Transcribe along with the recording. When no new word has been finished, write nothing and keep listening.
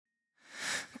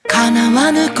叶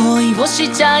わぬ恋をし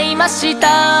ちゃいまし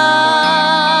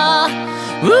た。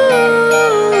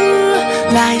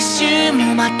来週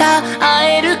もまた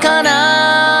会えるかな。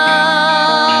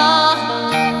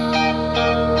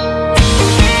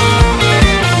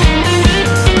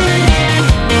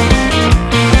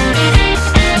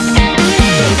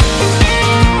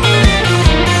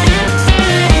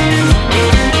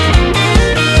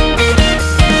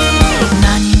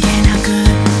何気なく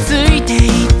ついて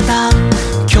いった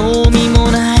興味も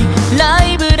ないラ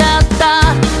イブだった。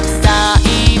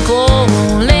最高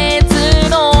列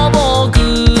の僕、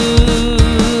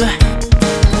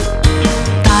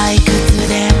退屈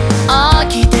で飽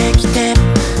きてきて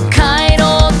帰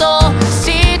ろうと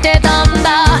してたん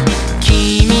だ。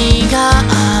君が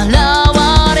現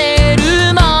れる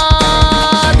ま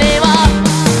では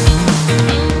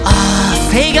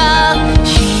汗が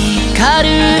光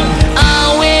る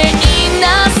青いな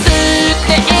ステ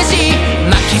ージ、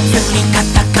負けずに戦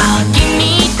う君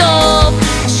と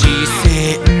視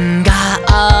線があ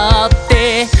って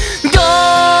ド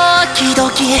キド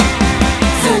キ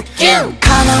ズキュン。叶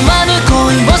わぬ恋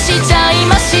をしちゃい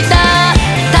ました。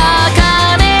高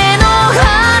嶺の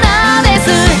花です。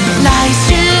来週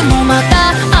もまた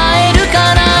会えるか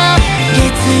な。月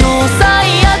曜最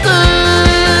悪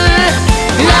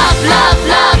ラブラブ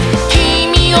ラブ君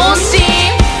推し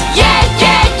Yeah yeah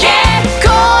yeah 声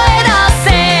出せ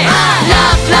ラ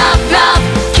ブラブラブ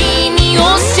君推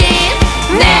し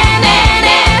ねえねえね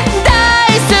え大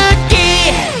好き。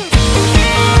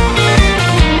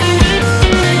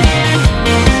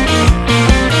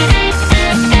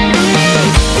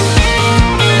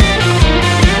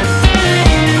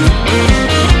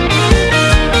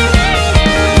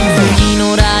次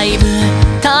のライブ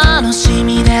楽し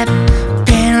みで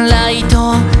ペンライ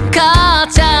ト買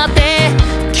っちゃって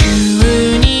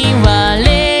急に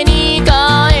我に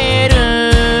返る。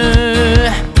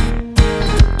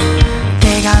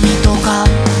手紙とか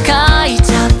書い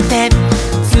ちゃって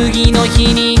次の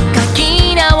日に書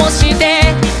き直して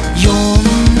読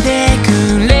んでく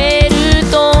れる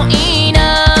といいな。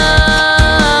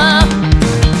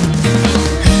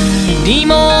振り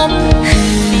も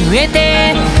増え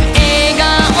て笑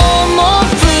顔も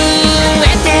増え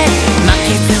て負け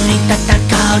ずに戦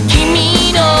う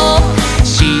君の視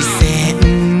線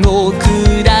をく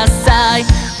ださい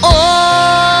お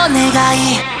願い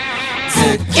ズ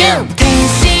キュン。天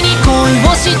使に恋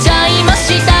をしちゃいまし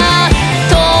た。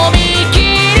とびきり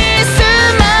ス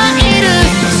マイル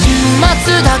週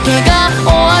末だけがオ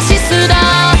アシスだ。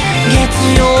月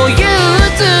曜憂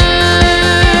鬱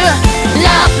ラ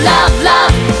ブラブラ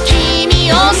ブ君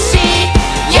推し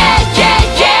Yeah yeah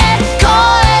yeah 声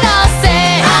出せ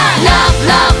ラブ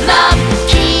ラブラブ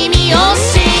君推し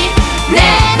ね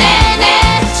えねえね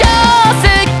え超好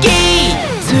き。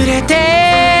連れて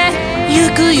行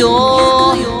くよ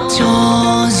頂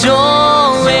上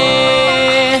へ。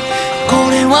こ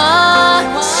れは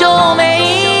証明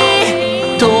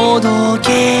届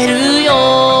けるよ。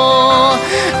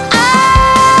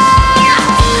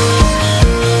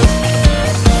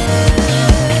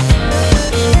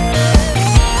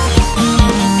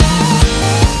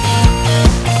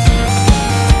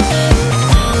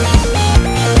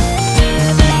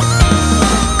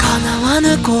叶わ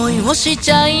ぬ恋をし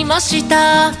ちゃいまし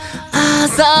た。あ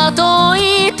ざと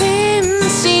い天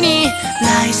使に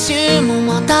来週も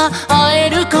また会え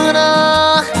るか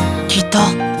な。きっと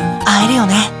会えるよ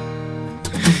ね。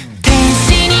天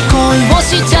使に恋を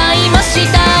しちゃいま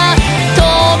した。